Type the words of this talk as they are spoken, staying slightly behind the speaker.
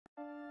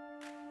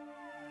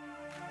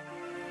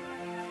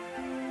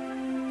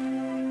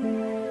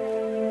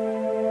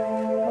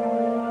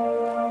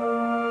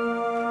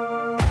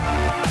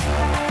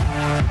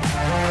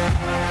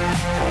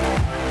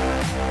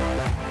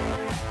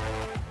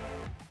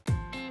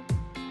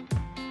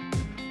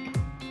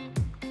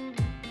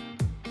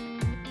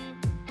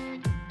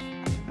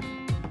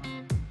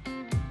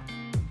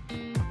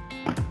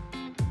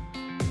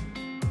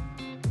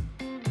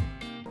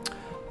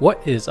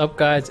What is up,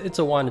 guys? It's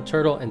a Wanda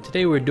Turtle, and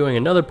today we're doing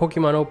another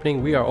Pokemon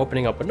opening. We are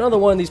opening up another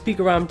one of these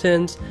Pikarom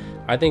tins.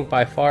 I think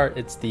by far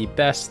it's the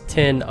best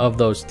tin of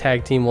those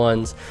tag team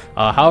ones.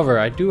 However,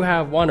 I do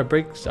have Wanda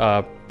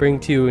bring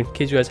to you, in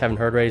case you guys haven't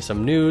heard already,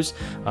 some news.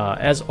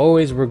 As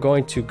always, we're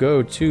going to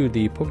go to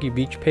the Poke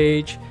Beach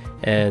page,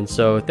 and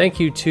so thank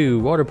you to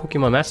Water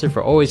Pokemon Master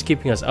for always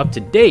keeping us up to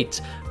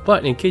date.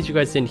 But in case you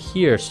guys didn't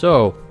hear,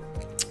 so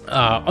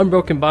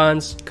Unbroken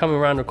Bonds coming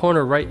around the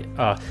corner, right?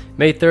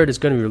 May 3rd is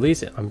going to be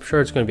released. I'm sure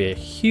it's going to be a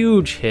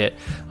huge hit,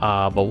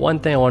 but one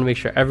thing I want to make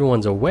sure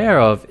everyone's aware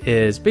of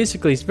is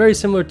basically it's very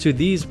similar to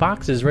these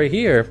boxes right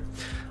here.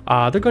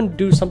 They're going to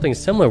do something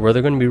similar where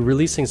they're going to be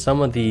releasing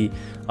some of the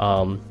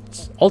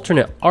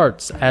alternate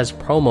arts as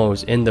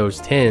promos in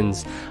those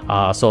tins.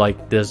 So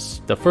like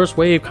this, the first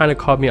wave kind of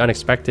caught me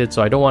unexpected,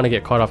 so I don't want to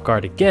get caught off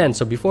guard again.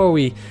 So before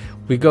we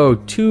go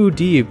too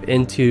deep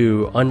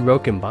into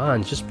Unbroken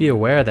Bonds, just be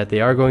aware that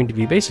they are going to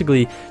be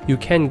basically, you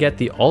can get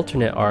the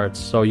alternate arts,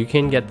 so you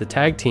can get the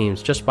tag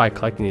teams just by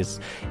collecting these.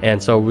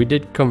 And so we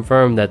did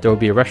confirm that there will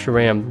be a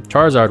Reshiram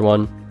Charizard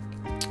one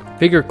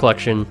figure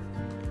collection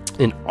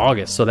in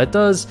August. So that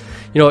does,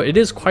 you know, it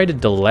is quite a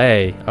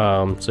delay.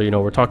 So, you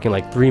know, we're talking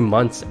like 3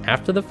 months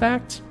after the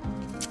fact.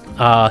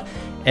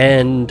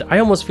 And I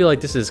almost feel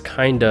like this is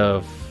kind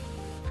of,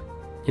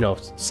 you know,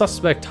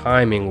 suspect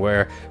timing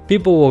where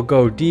people will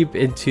go deep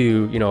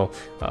into, you know,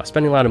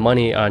 spending a lot of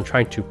money on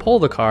trying to pull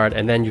the card,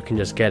 and then you can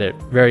just get it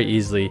very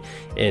easily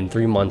in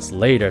 3 months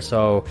later.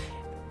 So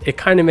it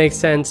kind of makes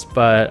sense,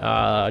 but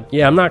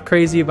yeah, I'm not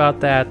crazy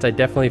about that. I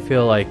definitely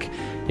feel like,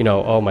 you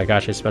know, oh my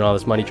gosh, I spent all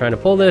this money trying to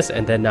pull this,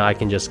 and then now I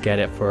can just get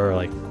it for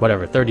like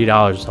whatever,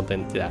 $30 or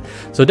something like that.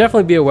 So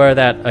definitely be aware of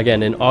that.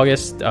 Again, in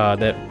August,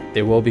 that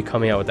they will be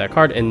coming out with that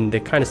card, and they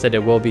kind of said it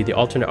will be the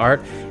alternate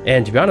art.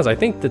 And to be honest, I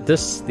think that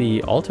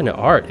the alternate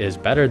art is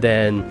better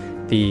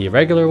than the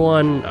regular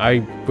one.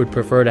 I would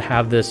prefer to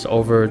have this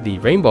over the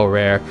Rainbow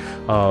Rare,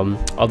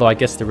 although I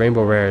guess the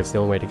Rainbow Rare is the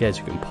only way to get it.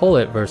 You can pull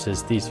it,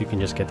 versus these you can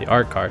just get the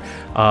art card.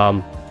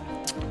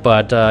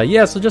 But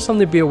yeah, so just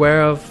something to be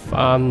aware of.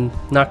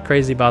 Not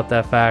crazy about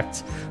that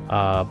fact,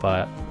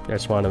 but I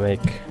just want to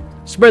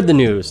spread the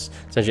news,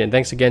 essentially. And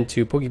thanks again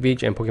to Poke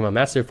Beach and Pokemon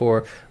Master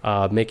for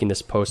making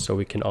this post so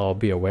we can all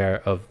be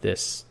aware of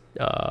this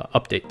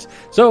update.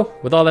 So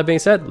with all that being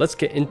said, let's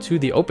get into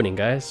the opening,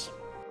 guys.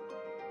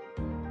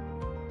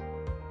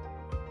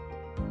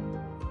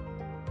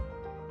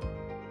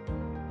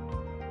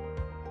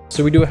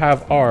 So we do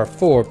have our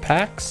 4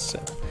 packs.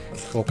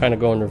 We'll kind of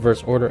go in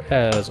reverse order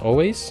as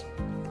always.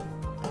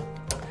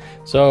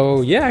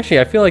 So yeah, actually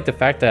I feel like the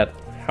fact that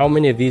how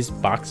many of these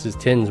boxes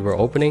tins we're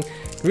opening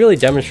really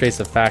demonstrates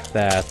the fact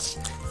that,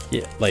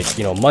 yeah, like,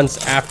 you know,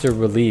 months after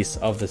release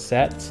of the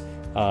set,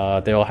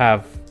 they'll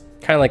have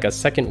kind of like a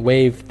second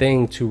wave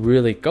thing to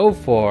really go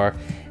for.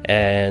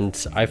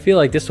 And I feel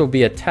like this will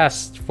be a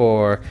test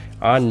for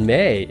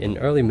in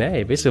early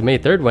May, basically May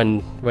 3rd,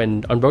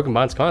 when Unbroken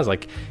Bonds comes.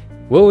 Like,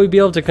 will we be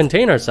able to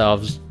contain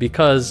ourselves?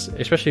 Because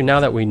especially now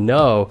that we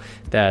know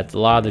that a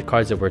lot of the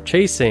cards that we're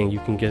chasing, you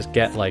can just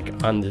get like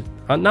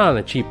not on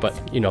the cheap, but,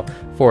 you know,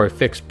 for a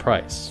fixed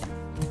price.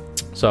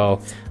 So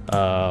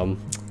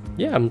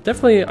yeah, I'm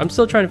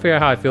still trying to figure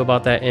out how I feel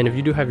about that. And if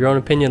you do have your own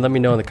opinion, let me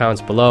know in the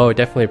comments below. I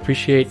definitely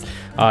appreciate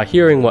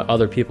hearing what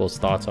other people's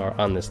thoughts are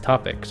on this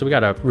topic. So we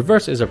got a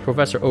reverse is a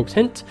Professor Oak's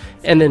hint,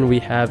 and then we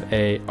have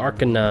a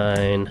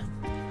Arcanine.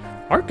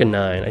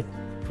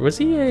 Was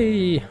he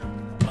a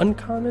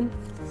uncommon,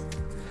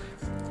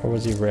 or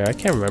was he rare? I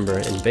can't remember.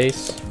 In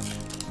base,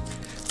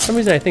 for some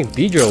reason I think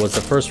Beedrill was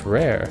the first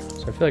rare,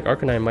 so I feel like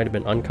Arcanine might have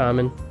been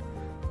uncommon.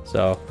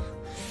 So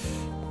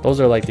those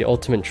are like the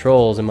ultimate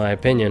trolls, in my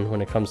opinion,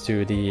 when it comes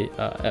to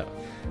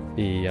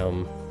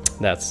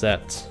that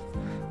set.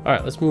 All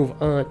right, let's move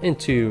on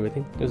into, I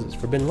think this is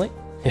Forbidden Light.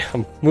 Yeah,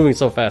 I'm moving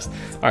so fast.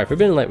 All right,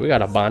 Forbidden Light, we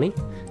got a Bonnie,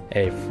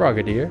 a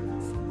Frogadier,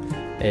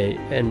 a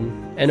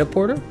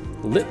Enniporter,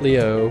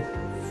 Litleo,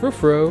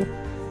 Frufro,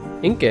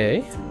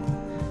 Inkay,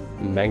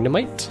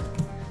 Magnemite,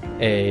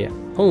 a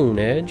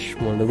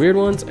Honedge, one of the weird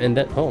ones, and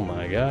then, oh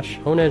my gosh,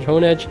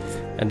 Honedge,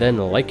 and then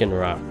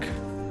Lycanroc.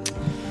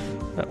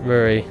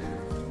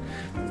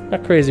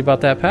 Not crazy about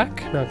that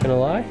pack, not gonna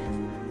lie.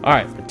 All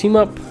right, for team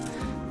up,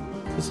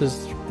 this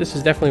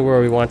is definitely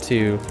where we want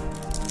to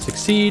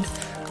succeed.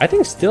 I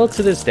think still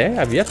to this day,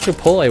 I've yet to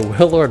pull a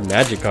Willard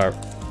Magikarp,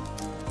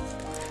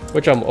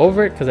 which I'm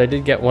over it, because I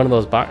did get one of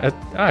those boxes.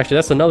 Actually,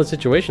 that's another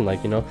situation,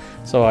 like, you know,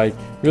 so I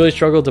really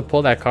struggled to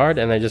pull that card,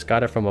 and I just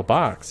got it from a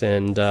box.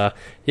 And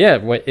yeah,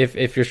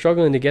 if you're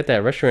struggling to get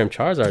that Reshiram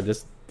Charizard,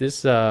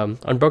 this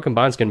Unbroken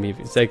Bond is going to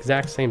be the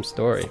exact same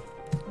story.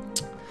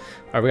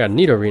 All right, we got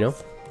Nidorino,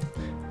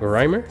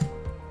 Grimer,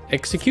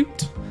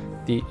 Execute,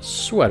 the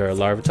Sweater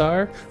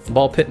Larvitar,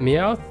 Ball Pit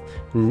Meowth,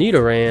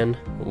 Nidoran,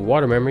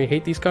 Water Memory,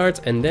 hate these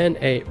cards, and then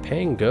a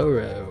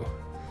Pangoro.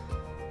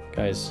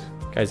 Guys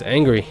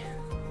angry.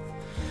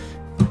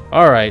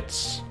 All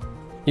right,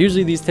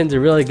 usually these tins are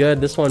really good.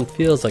 This one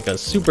feels like a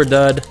super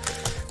dud.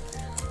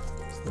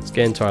 Let's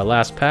get into our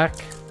last pack.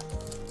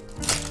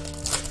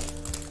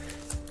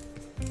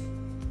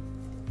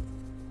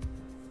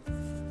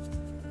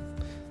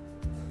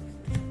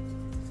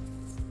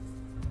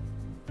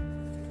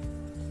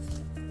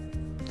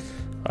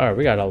 Alright,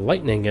 we got a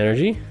Lightning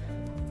Energy,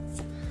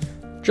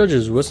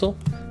 Judge's Whistle,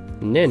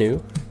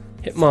 Nanu,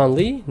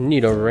 Hitmonlee,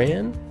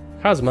 Nidoran,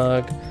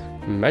 Cosmog,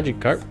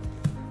 Magikarp,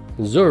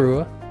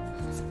 Zorua,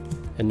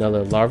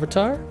 another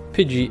Larvitar,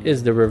 Pidgey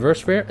is the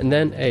reverse rare, and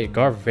then a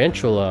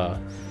Garvantula.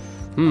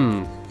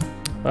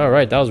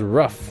 Alright, that was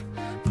rough.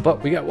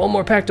 But we got one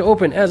more pack to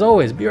open, as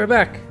always. Be right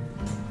back.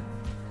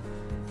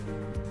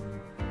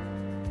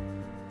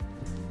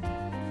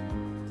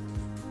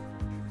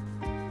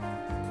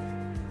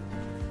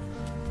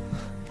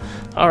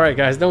 Alright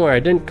guys, don't worry, I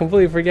didn't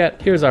completely forget.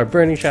 Here's our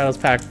Burning Shadows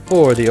pack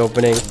for the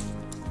opening.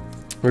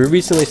 We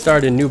recently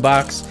started a new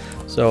box,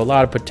 so a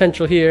lot of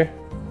potential here.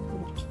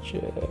 Let's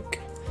check.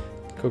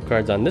 Code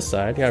cards on this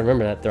side. You gotta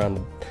remember that they're on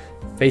the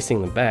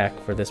facing the back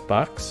for this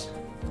box.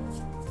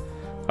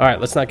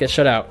 Alright, let's not get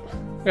shut out.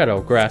 We got a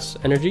Grass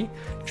Energy,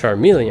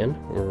 Charmeleon,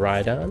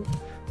 Rhydon,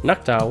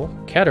 Noctowl,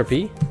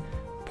 Caterpie,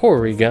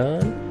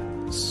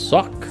 Porygon,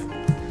 Sock,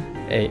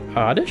 a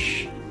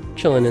Oddish,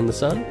 chilling in the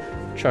sun,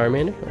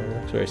 Charmander,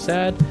 looks very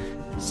sad,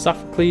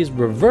 Sophocles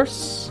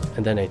Reverse,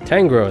 and then a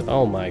Tangrowth.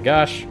 Oh my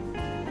gosh.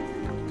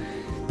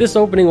 This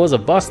opening was a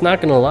bust,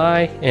 not gonna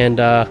lie, and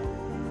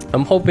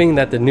I'm hoping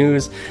that the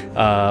news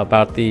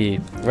about the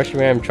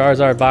Reshiram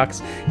Charizard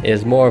box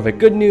is more of a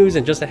good news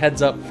and just a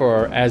heads up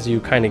for as you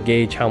kind of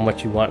gauge how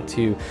much you want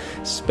to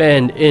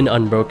spend in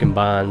Unbroken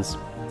Bonds.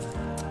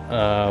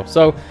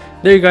 So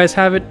there you guys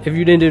have it. If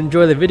you didn't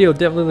enjoy the video,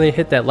 definitely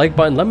hit that like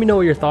button. Let me know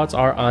what your thoughts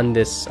are on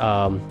this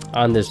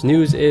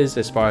news is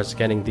as far as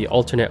getting the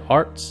alternate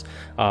arts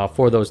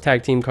for those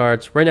tag team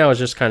cards. Right now it's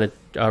just kind of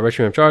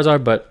Reshiram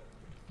Charizard, but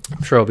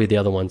I'm sure it'll be the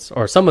other ones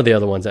or some of the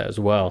other ones as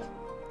well.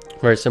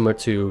 Very similar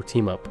to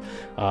Team Up.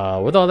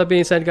 With all that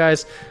being said,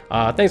 guys,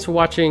 thanks for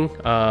watching.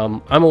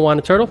 I'm a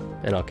Wanted Turtle,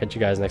 and I'll catch you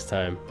guys next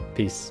time.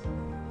 Peace.